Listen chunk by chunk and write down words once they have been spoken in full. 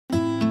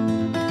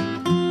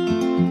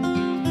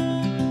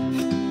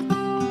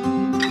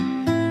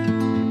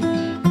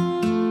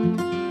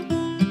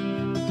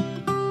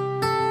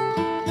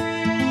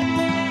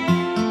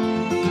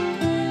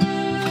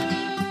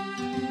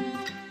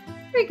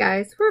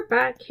guys, we're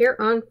back here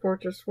on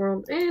Fortress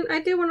World, and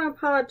I do want to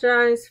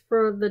apologize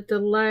for the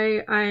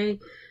delay.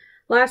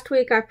 Last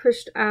week I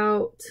pushed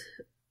out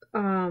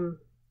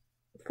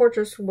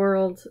Fortress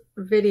World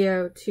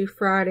video to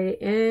Friday,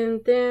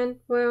 and then,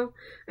 well,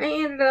 I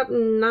ended up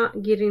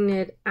not getting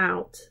it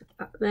out.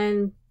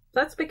 Then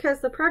that's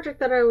because the project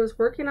that I was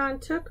working on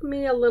took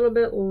me a little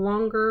bit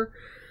longer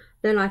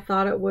than I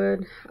thought it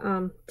would.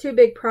 Two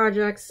big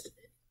projects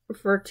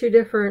for two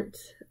different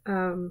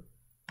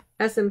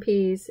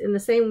SMPs in the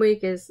same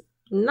week is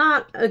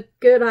not a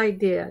good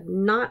idea.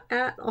 Not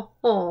at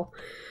all.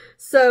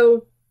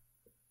 So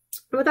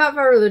without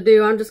further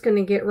ado, I'm just going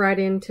to get right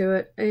into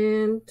it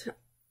and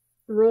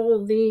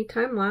roll the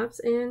time lapse,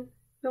 and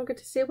you'll get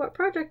to see what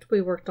project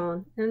we worked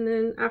on. And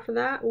then after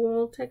that,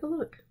 we'll take a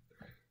look.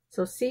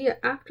 So see you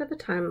after the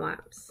time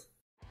lapse.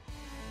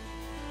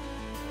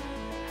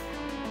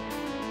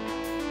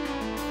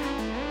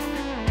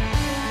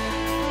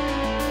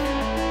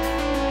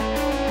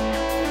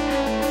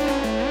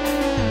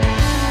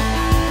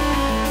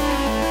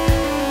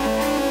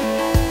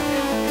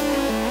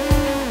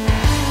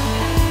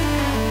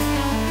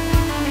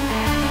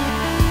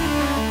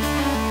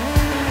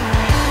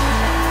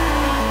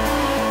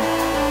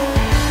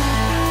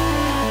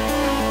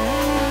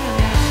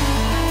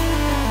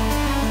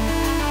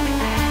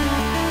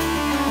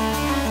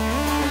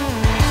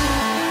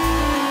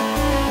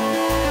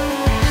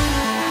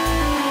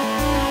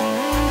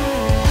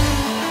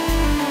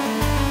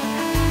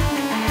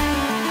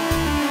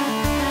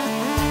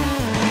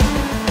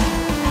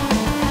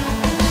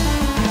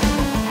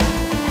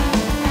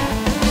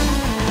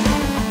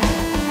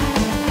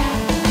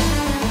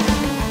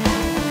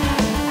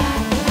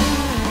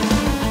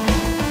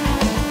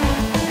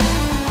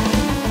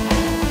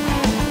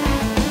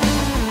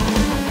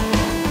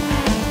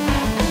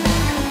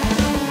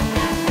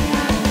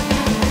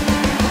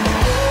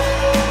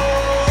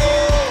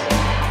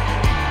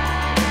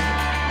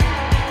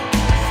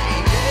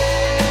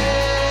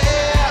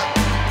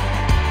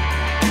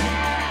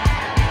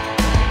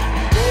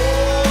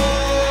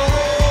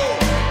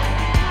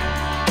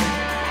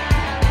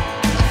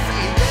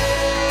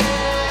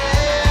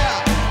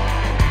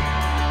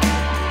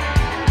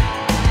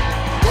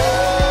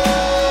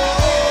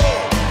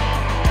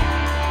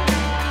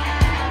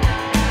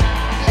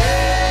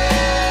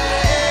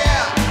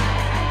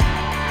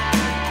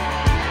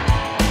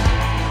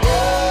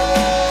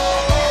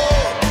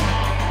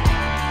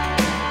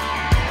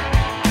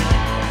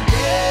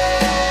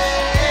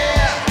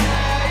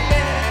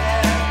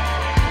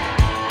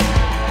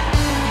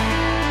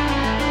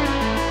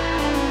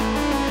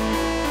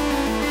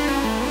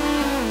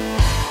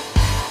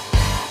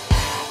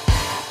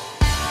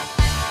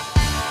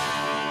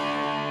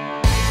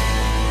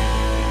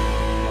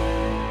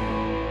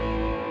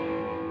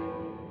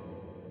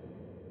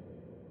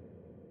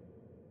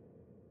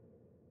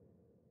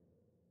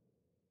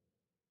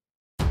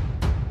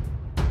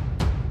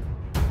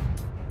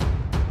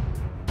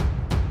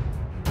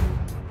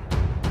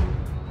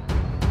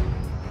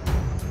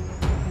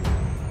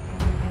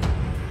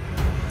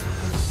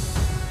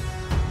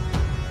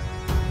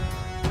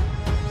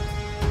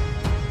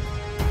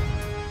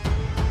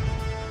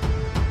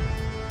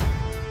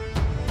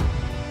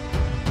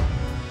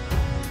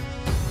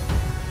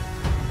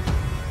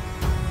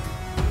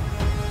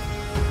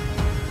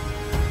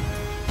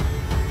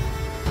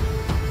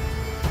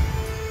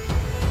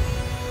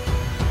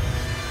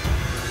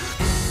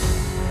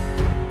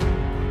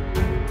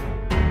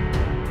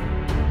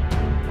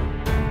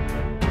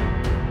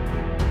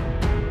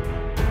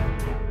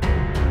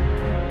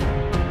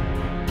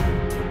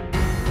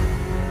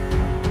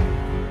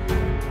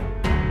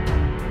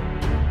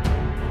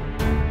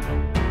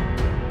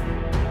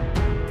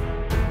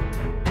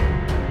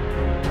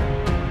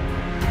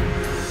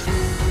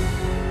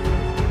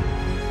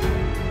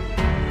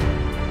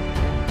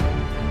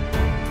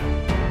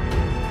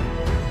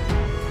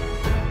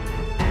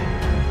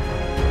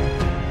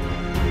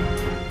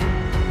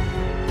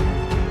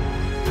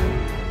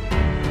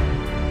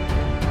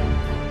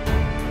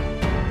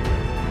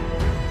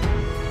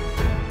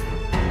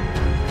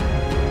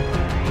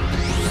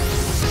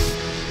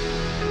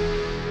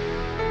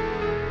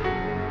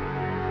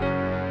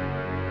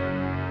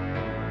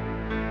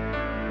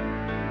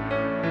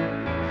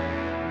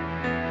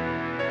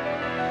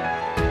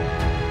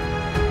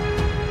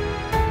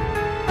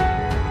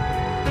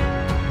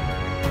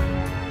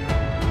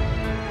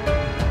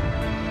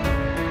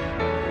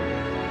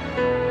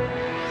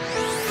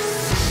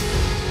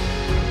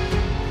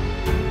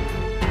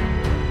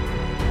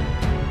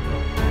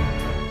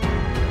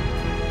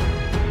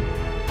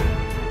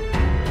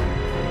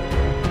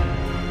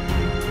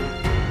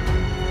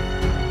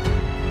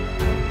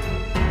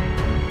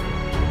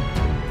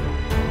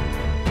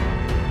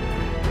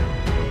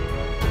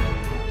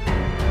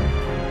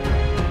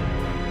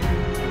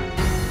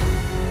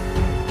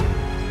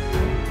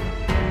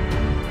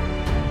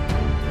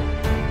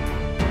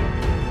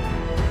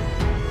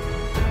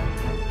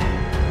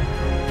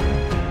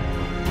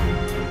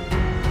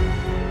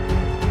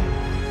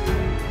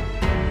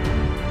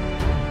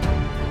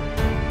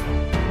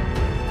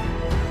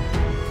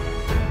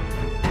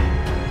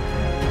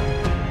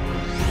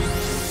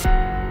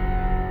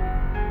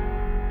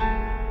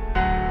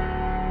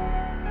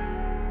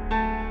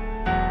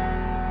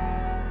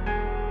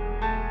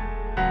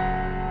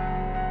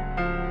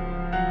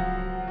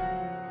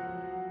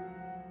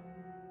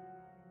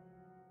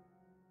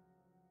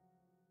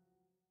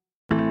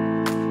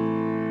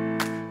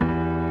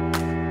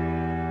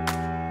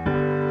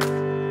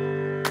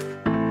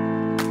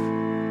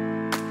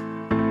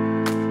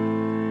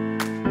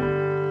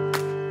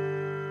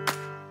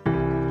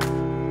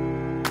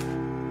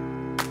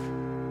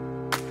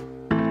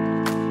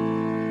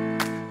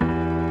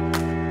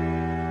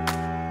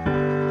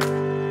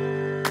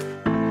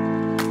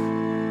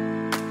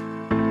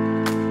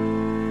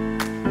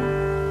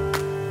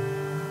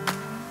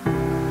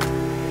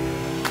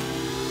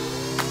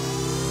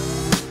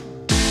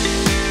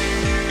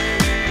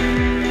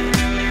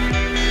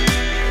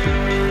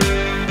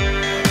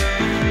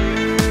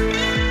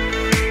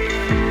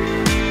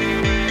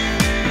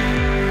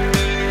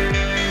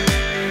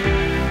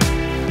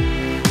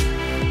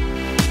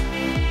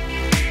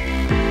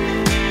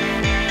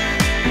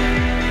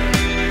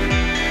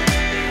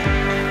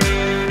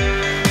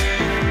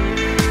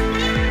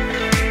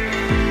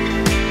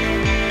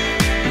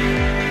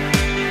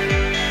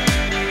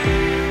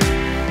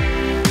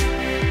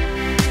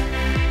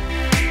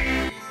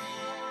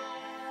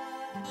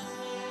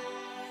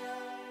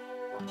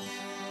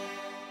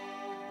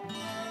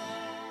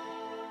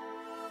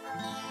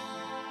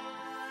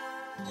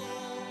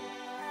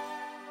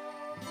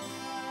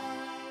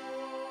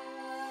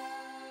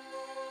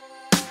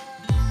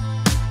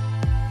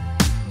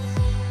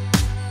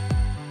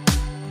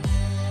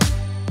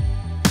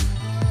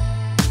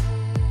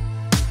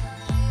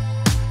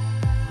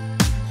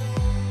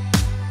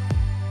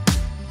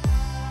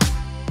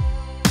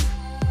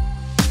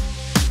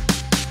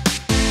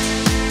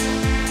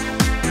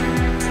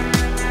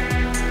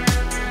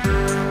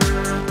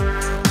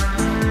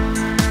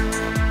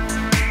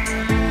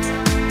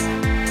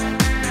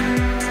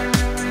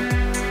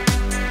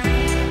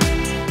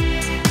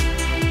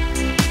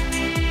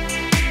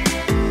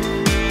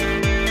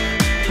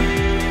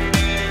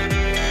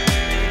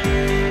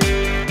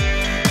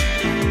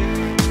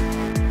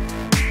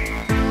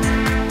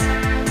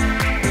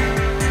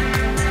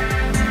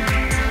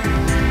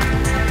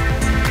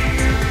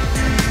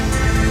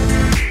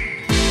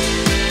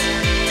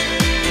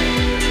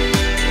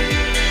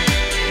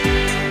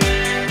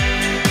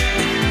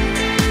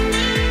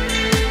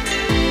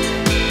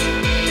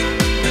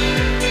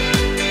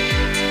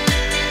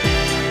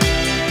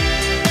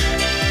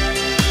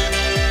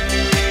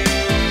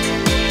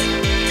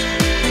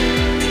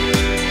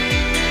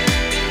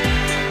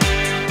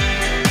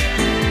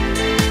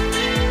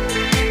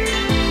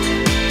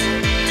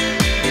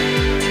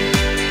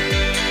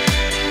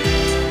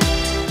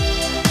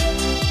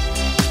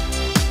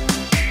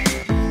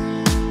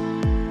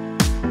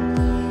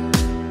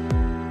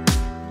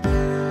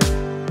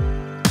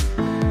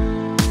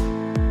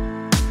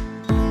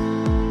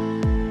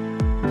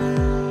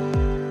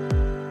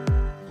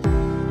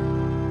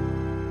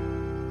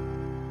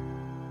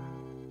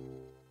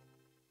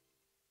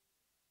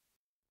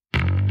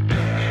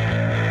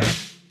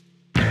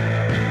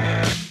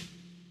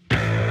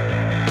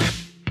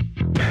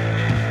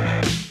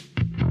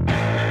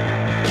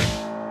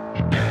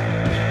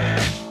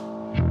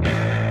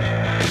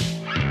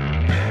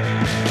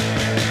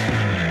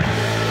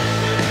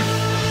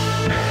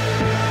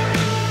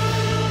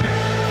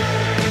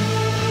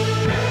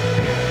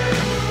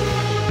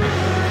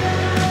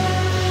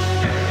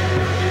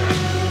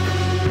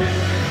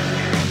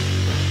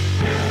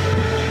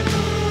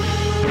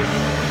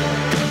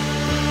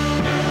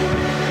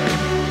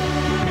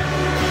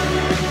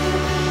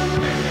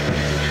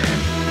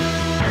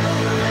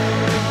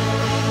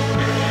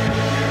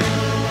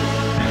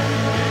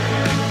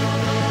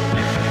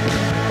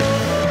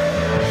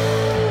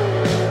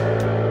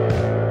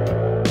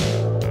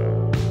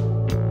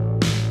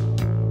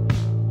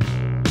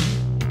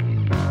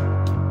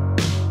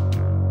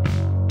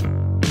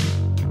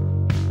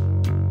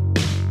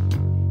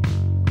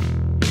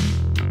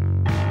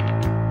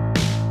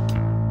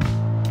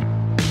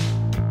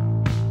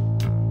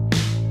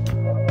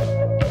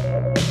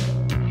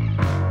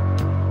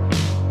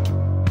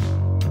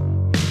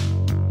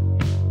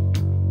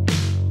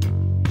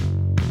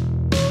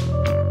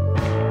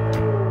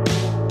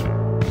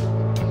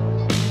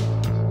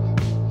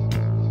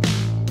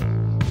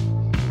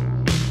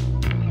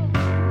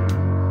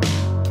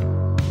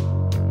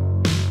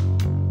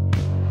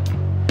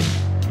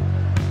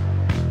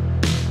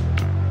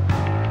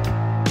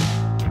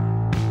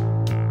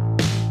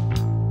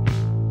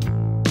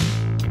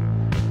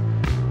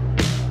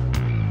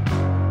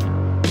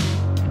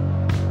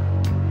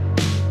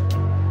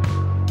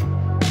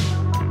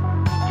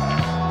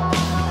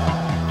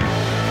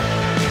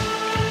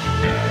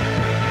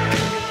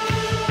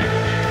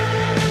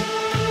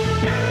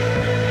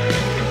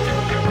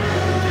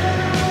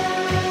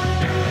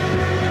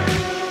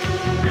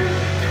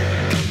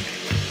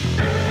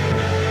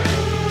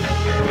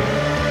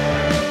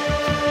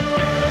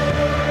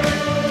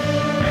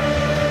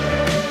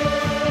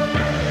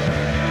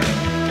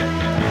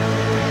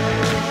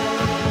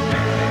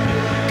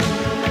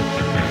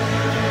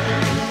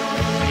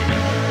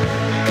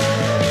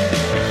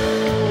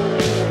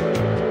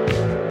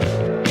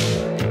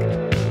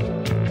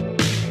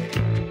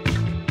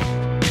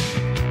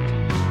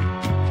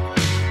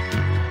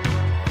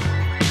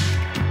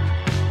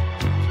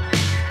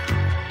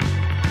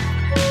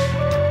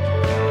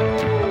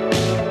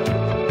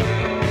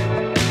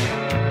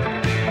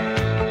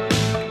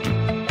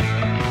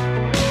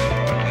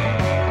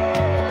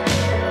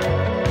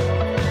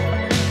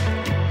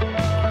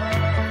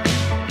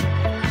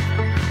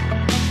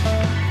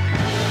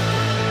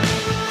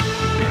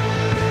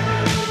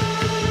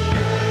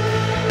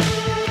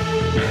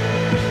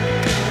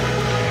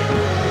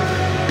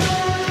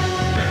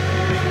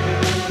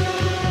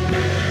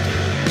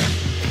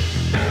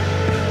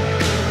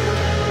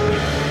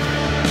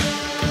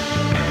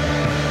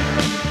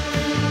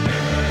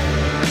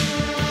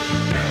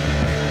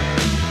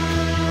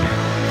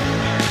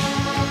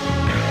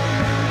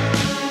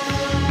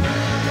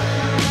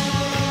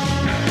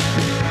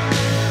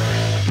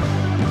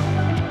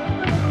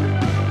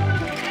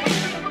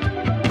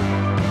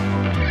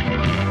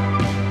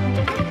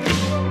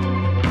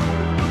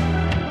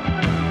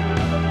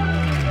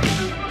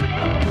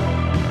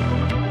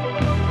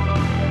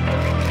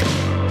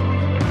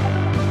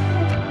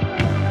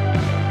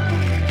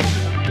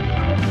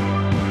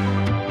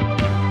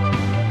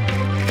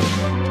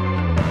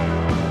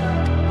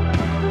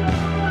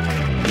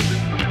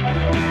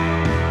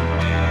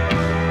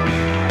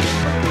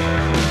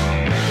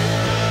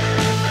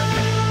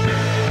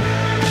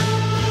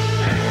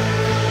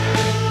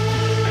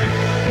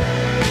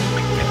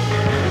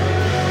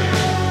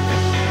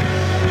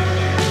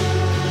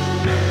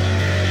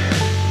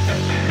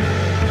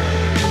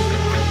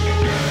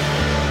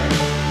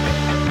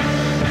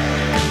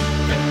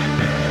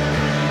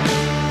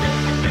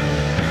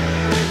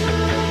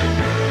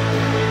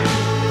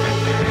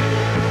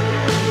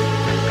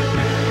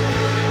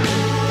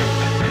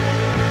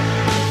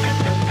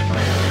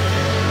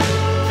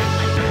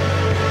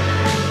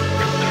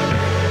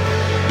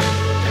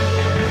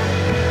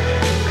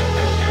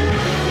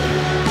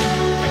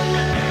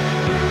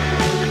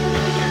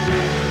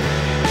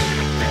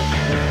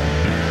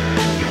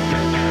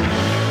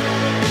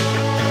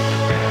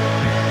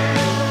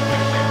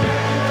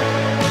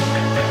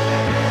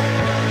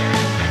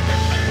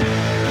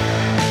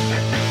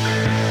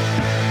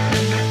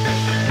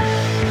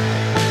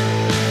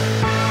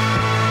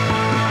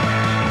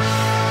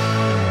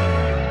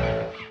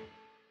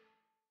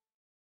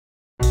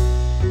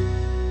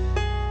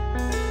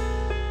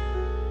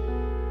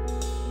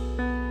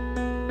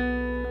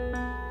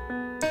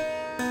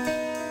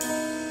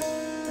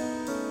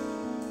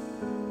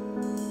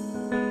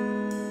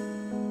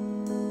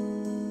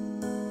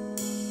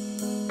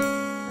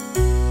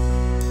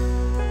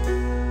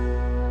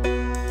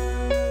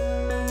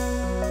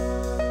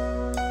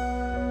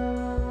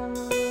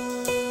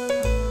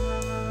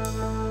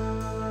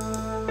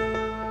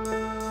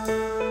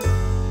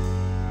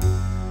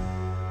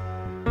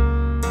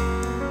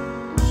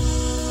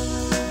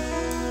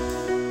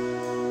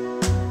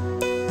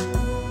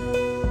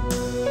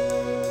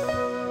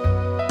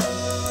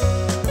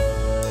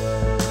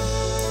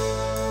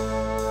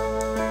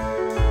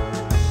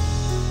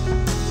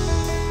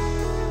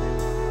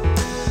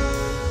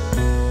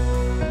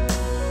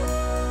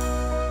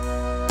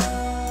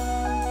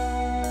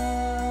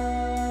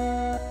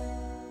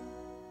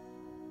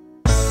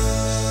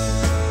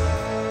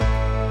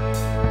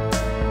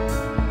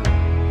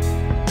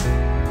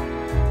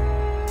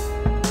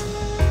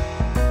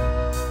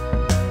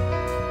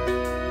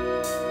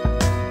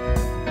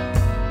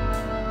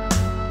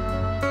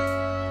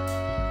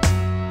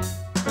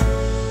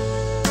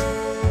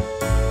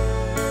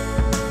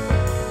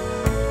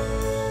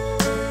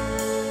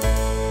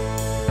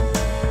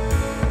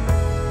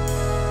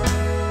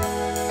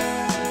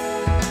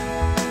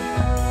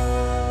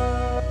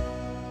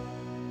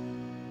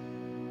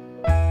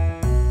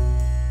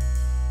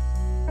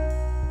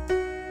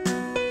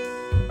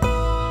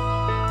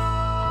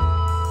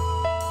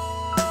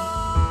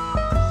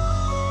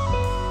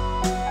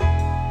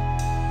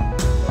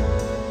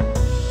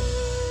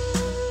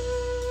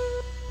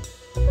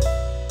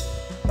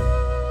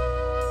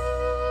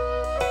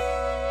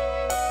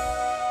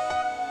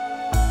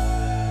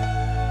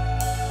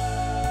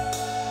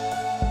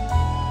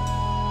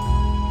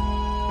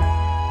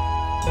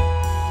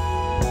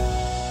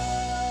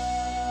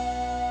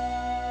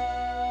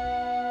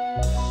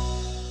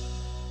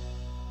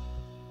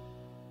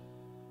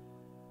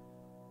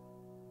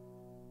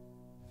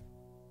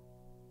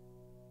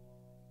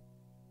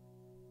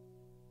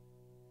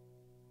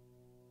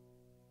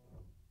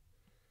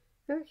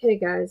 Okay,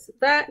 guys,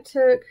 that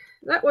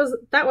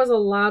was a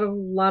lot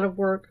of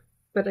work,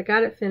 but I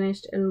got it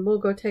finished, and we'll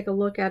go take a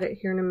look at it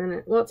here in a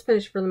minute. Well, it's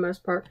finished for the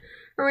most part.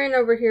 I ran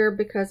over here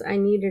because I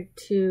needed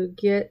to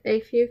get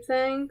a few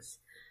things,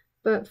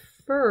 but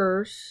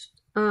first,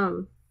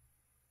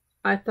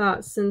 I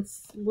thought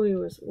since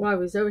while I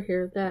was over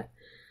here that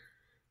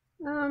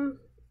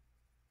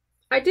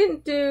I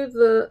didn't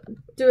do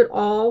it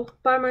all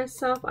by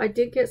myself. I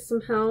did get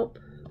some help.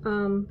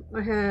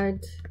 I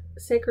had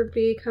Sacred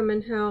Bee come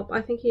and help.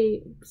 I think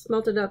he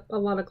smelted up a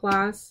lot of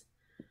glass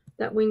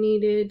that we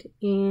needed,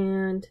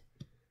 and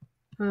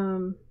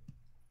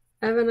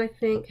Evan, I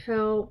think,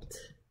 helped.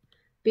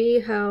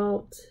 Bee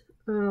helped.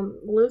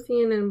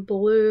 Luthien and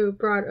Blue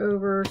brought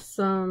over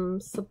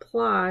some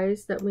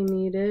supplies that we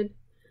needed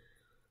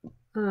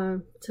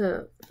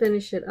to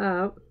finish it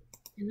up.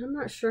 And I'm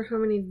not sure how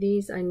many of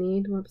these I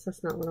need. Whoops,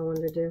 that's not what I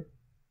wanted to do.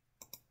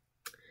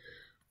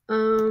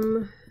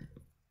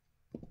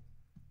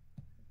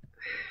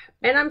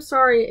 And I'm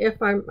sorry if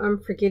I'm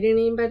forgetting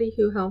anybody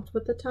who helped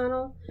with the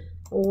tunnel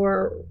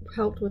or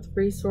helped with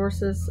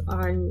resources.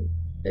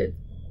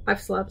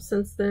 I've slept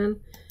since then.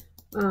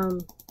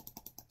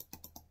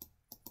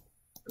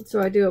 So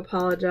I do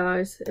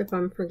apologize if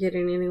I'm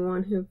forgetting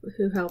anyone who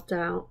helped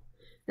out.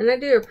 And I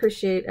do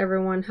appreciate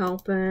everyone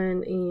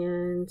helping,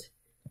 and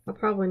I'll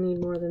probably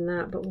need more than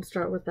that, but we'll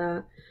start with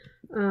that.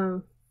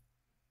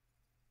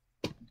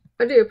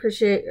 I do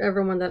appreciate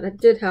everyone that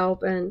did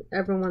help and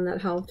everyone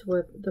that helped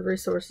with the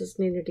resources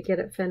needed to get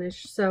it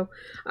finished. So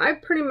I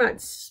pretty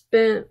much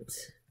spent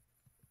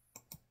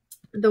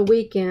the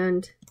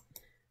weekend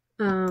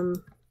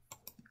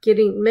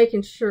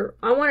making sure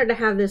I wanted to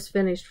have this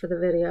finished for the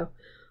video.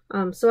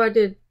 So I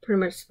did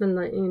pretty much spend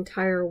the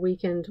entire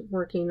weekend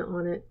working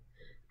on it.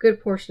 Good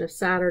portion of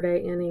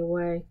Saturday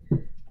anyway.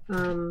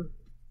 And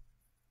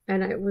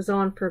it was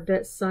on for a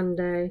bit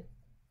Sunday.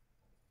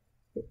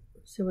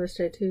 So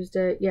Wednesday,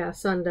 Tuesday, yeah,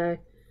 Sunday.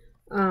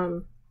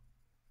 But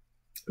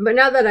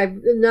now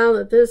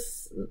that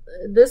this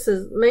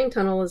main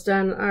tunnel is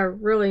done, I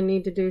really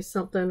need to do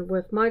something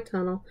with my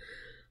tunnel.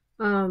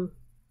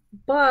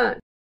 But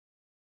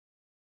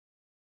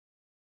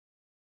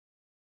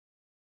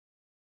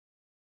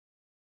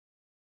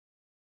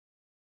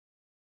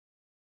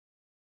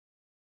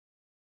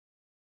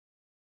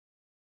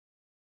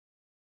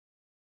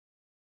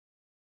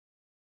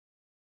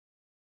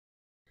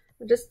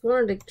I just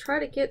wanted to try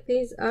to get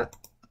these up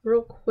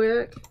real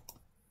quick.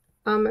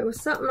 It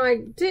was something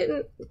I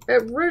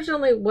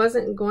originally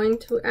wasn't going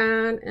to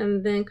add,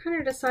 and then kind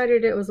of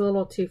decided it was a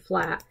little too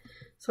flat.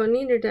 So I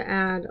needed to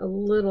add a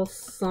little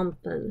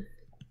something.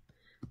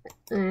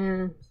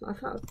 And I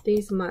thought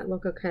these might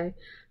look okay.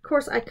 Of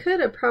course, I could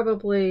have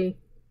probably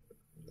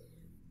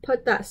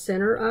put that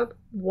center up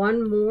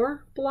one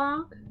more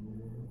block.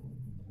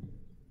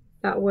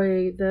 That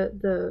way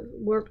the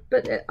work,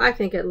 but I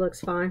think it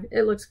looks fine.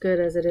 It looks good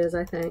as it is,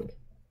 I think.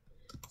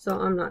 So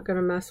I'm not going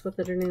to mess with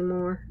it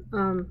anymore.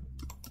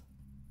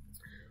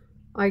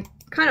 I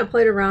kind of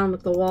played around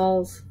with the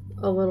walls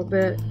a little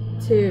bit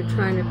too,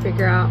 trying to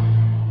figure out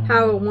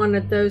how I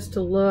wanted those to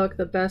look,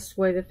 the best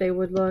way that they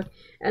would look.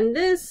 And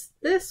this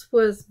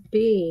was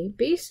B.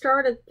 B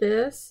started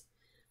this,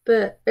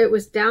 but it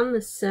was down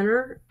the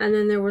center, and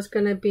then there was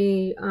going to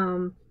be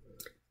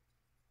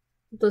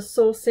the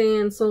soul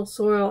sand, soul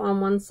soil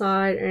on one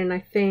side, and I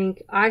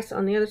think ice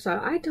on the other side.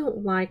 I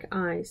don't like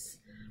ice.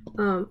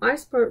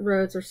 Ice boat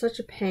roads are such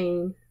a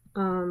pain.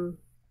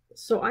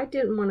 So I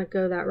didn't want to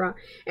go that route.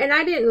 And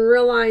I didn't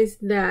realize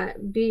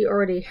that B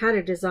already had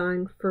a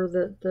design for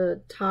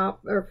the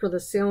top, or for the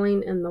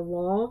ceiling and the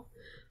wall.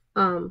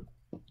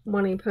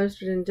 When he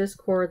posted in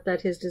Discord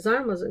that his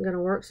design wasn't going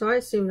to work, so I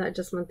assumed that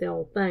just meant the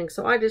old thing.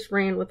 So I just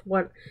ran with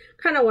what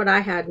I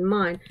had in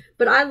mind.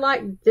 But I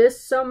liked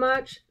this so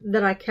much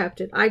that I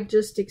kept it. I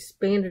just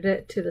expanded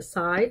it to the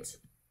sides.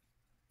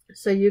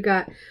 So you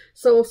got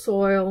soul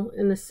soil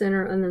in the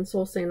center and then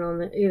soul sand on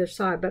the either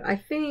side. But I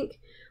think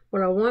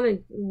what I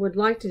would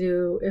like to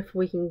do, if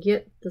we can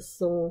get the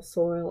soul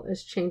soil,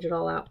 is change it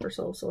all out for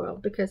soul soil,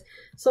 because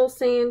soul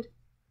sand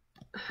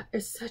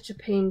is such a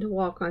pain to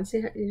walk on.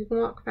 See, you can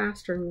walk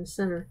faster in the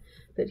center,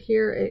 but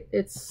here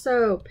it's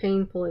so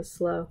painfully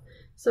slow.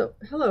 So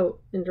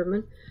hello,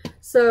 Enderman.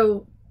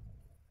 So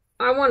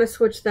I want to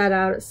switch that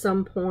out at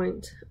some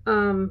point.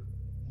 And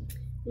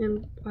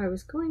I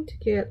was going to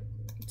get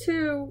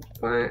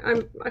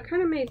I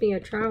kind of made me a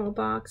travel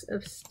box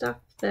of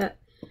stuff that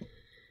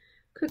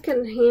could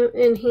come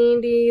in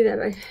handy,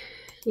 that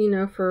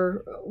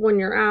for when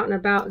you're out and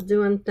about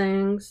doing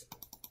things.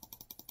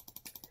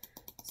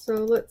 So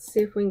let's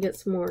see if we can get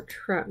some more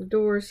trap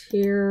doors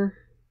here.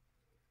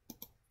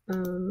 I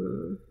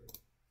don't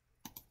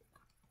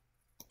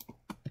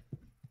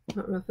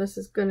know if this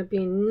is going to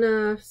be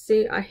enough.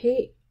 See, I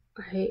hate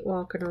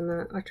walking on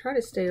that. I try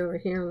to stay over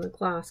here on the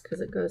glass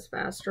because it goes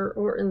faster,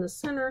 or in the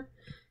center.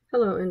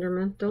 Hello,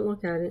 Enderman. Don't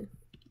look at it.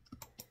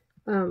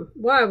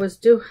 While I was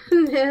doing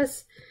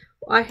this,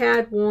 I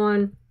had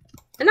one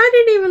And I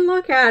didn't even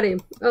look at him.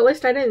 At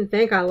least I didn't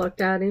think I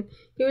looked at him.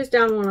 He was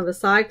down one of the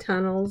side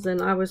tunnels,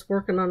 and I was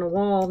working on a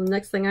wall. The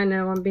next thing I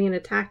know, I'm being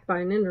attacked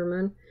by an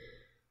Enderman.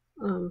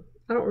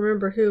 I don't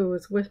remember who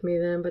was with me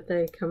then, but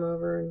they come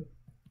over and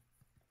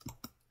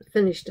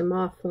finished him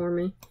off for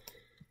me.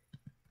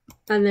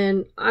 And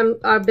then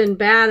I've been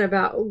bad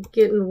about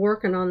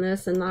working on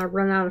this, and I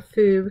run out of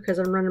food because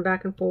I'm running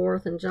back and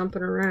forth and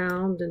jumping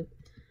around, and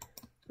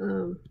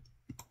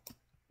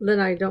then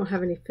I don't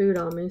have any food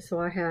on me, so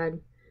I had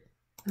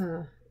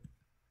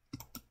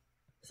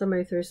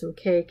somebody threw some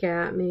cake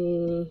at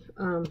me,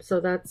 so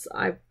that's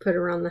I put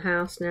around the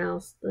house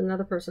now.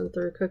 Another person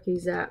threw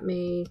cookies at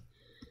me,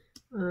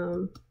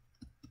 and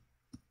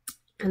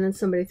then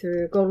somebody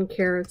threw golden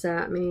carrots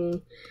at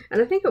me,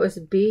 and I think it was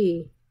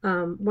B.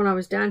 When I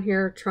was down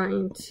here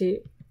trying to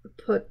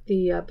put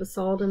the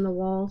basalt in the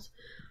walls,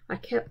 I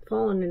kept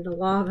falling into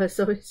lava,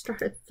 so he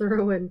started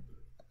throwing,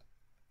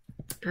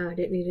 I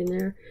didn't eat in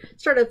there,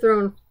 started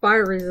throwing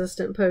fire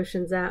resistant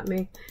potions at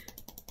me,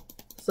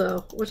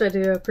 so, which I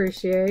do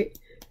appreciate.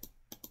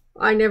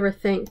 I never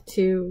think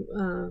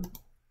to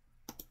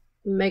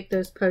make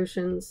those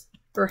potions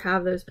or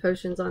have those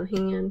potions on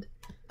hand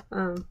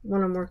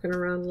when I'm working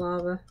around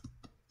lava.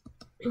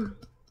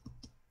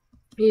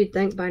 You'd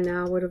think by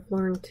now I would have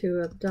learned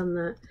to have done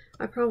that.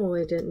 I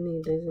probably didn't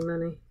need these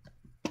many.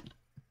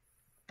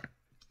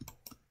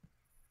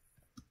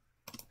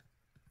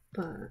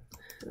 But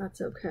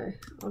that's okay.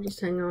 I'll just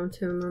hang on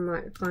to them. I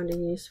might find a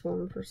use for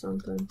them for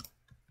something.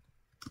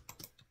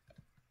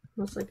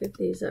 Once I get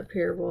these up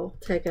here, we'll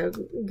take a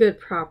good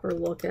proper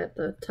look at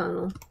the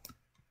tunnel.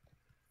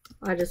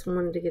 I just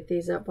wanted to get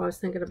these up while I was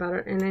thinking about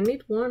it. And I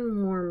need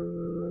one more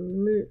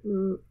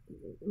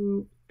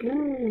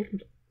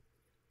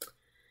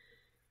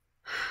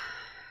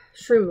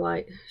shroom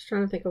light. I was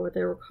trying to think of what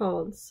they were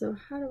called. So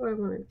how do I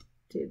want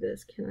to do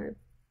this? Can I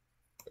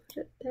put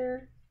it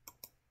there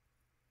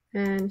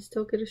and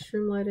still get a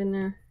shroom light in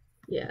there?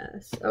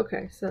 Yes.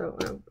 Okay, so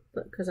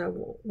because I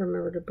won't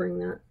remember to bring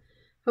that.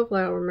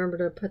 Hopefully I'll remember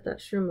to put that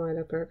shroom light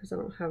up there because I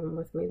don't have them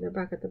with me. They're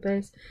back at the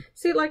base.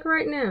 See, like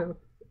right now,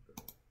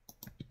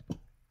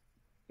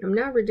 I'm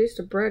now reduced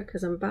to bread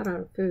because I'm about out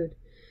of food.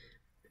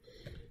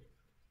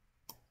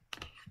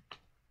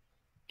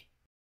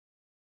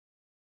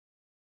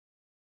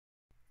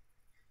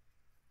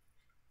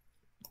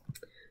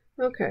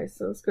 Okay,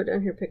 so let's go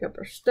down here and pick up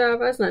our stuff.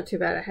 That's not too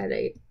bad. I had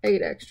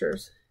eight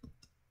extras.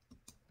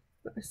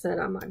 But I said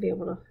I might be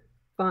able to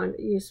find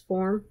use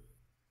for them.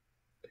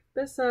 Pick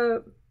this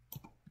up.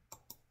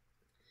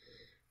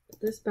 Put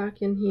this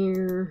back in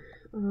here.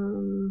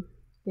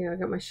 Yeah, I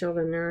got my shield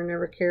in there. I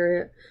never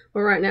carry it.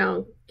 Well, right now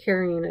I'm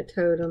carrying a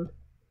totem.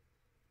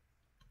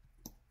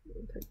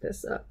 Pick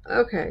this up.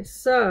 Okay,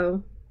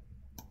 so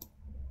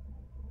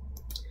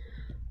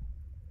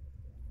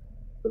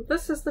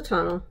this is the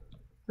tunnel.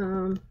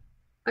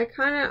 I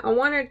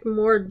wanted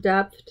more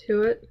depth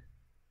to it.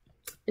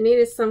 I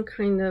needed some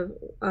kind of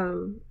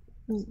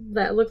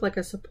that looked like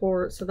a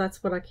support, so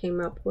that's what I came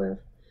up with.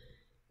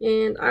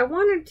 And I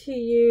wanted to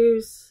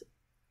use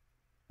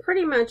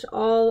pretty much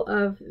all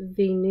of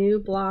the new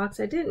blocks.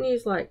 I didn't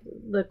use like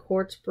the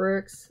quartz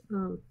bricks,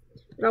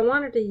 but I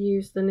wanted to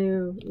use the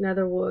new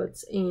nether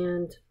woods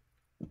and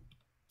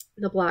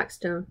the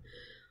blackstone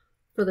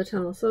for the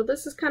tunnel. So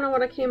this is kind of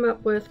what I came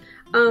up with.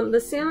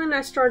 The ceiling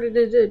I started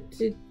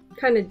to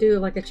kind of do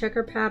like a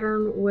checker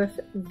pattern with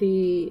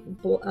the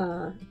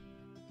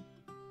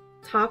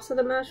tops of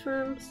the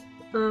mushrooms,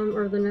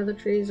 or the nether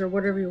trees, or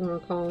whatever you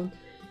want to call them.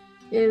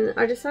 And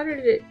I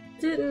decided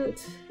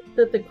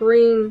that the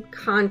green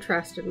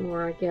contrasted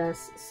more, I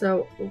guess,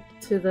 so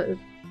to the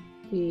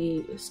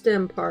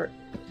stem part.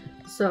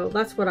 So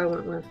that's what I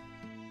went with.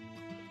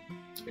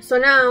 So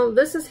now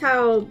this is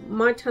how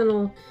my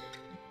tunnel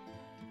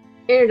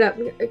ended up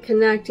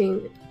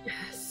connecting.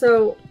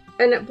 So,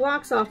 and it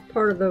blocks off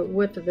part of the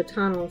width of the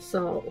tunnel,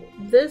 so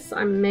this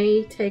I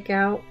may take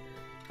out.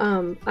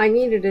 I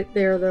needed it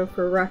there though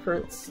for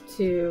reference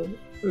to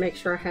make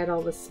sure I had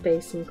all the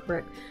spacing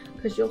correct,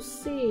 because you'll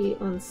see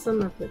on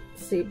some of it,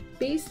 see,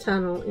 B's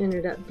tunnel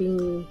ended up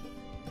being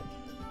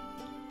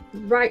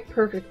right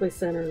perfectly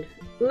centered.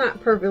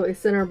 Not perfectly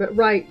centered, but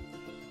right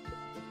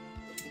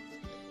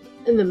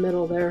in the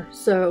middle there.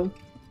 So,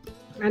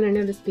 and I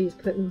noticed B's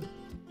putting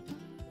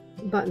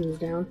buttons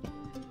down.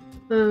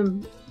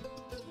 And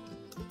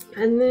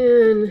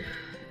then,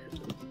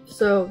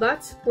 so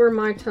that's where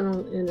my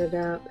tunnel ended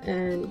up.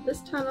 And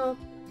this tunnel,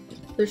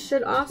 there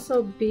should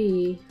also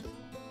be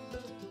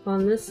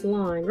on this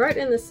line, right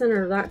in the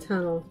center of that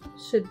tunnel,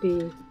 should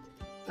be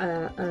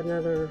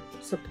another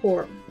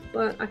support.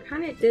 But I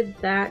kind of did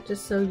that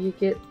just so you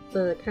get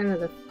the kind of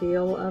the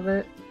feel of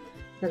it,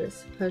 that it's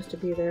supposed to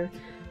be there.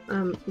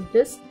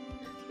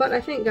 But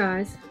I think,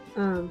 guys,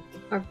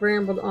 I've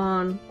rambled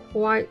on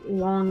quite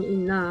long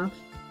enough.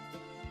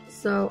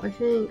 So I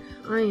think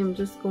I am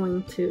just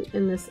going to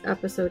end this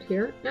episode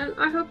here. And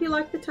I hope you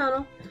like the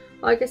tunnel.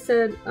 Like I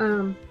said,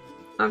 I'm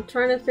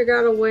trying to figure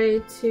out a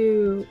way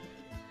to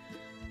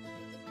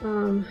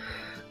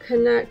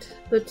connect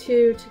the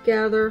two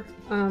together,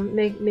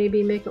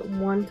 maybe make it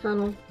one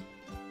tunnel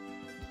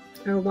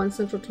or one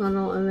central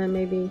tunnel, and then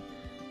maybe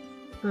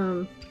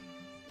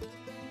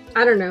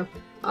I don't know,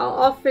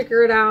 I'll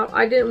figure it out.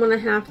 I didn't want to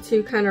have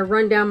to kind of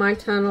run down my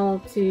tunnel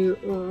to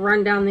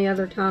run down the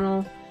other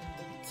tunnel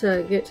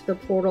to get to the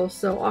portal,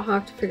 so I'll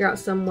have to figure out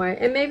some way.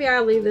 And maybe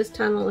I'll leave this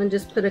tunnel and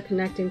just put a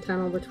connecting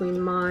tunnel between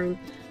mine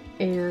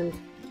and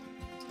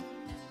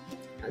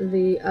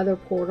the other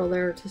portal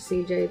there to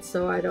CJ's,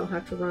 so I don't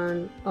have to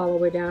run all the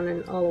way down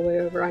and all the way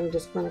over. I can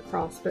just run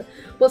across. But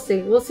we'll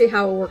see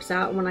how it works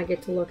out when I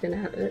get to looking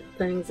at it,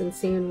 things and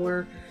seeing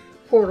where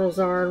portals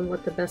are and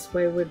what the best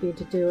way would be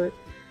to do it.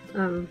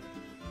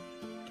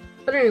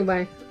 But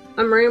anyway,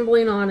 I'm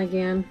rambling on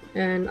again,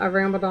 and I've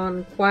rambled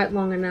on quite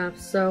long enough,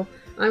 so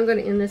I'm going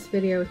to end this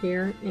video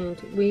here, and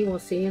we will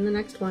see you in the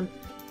next one.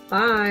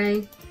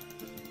 Bye!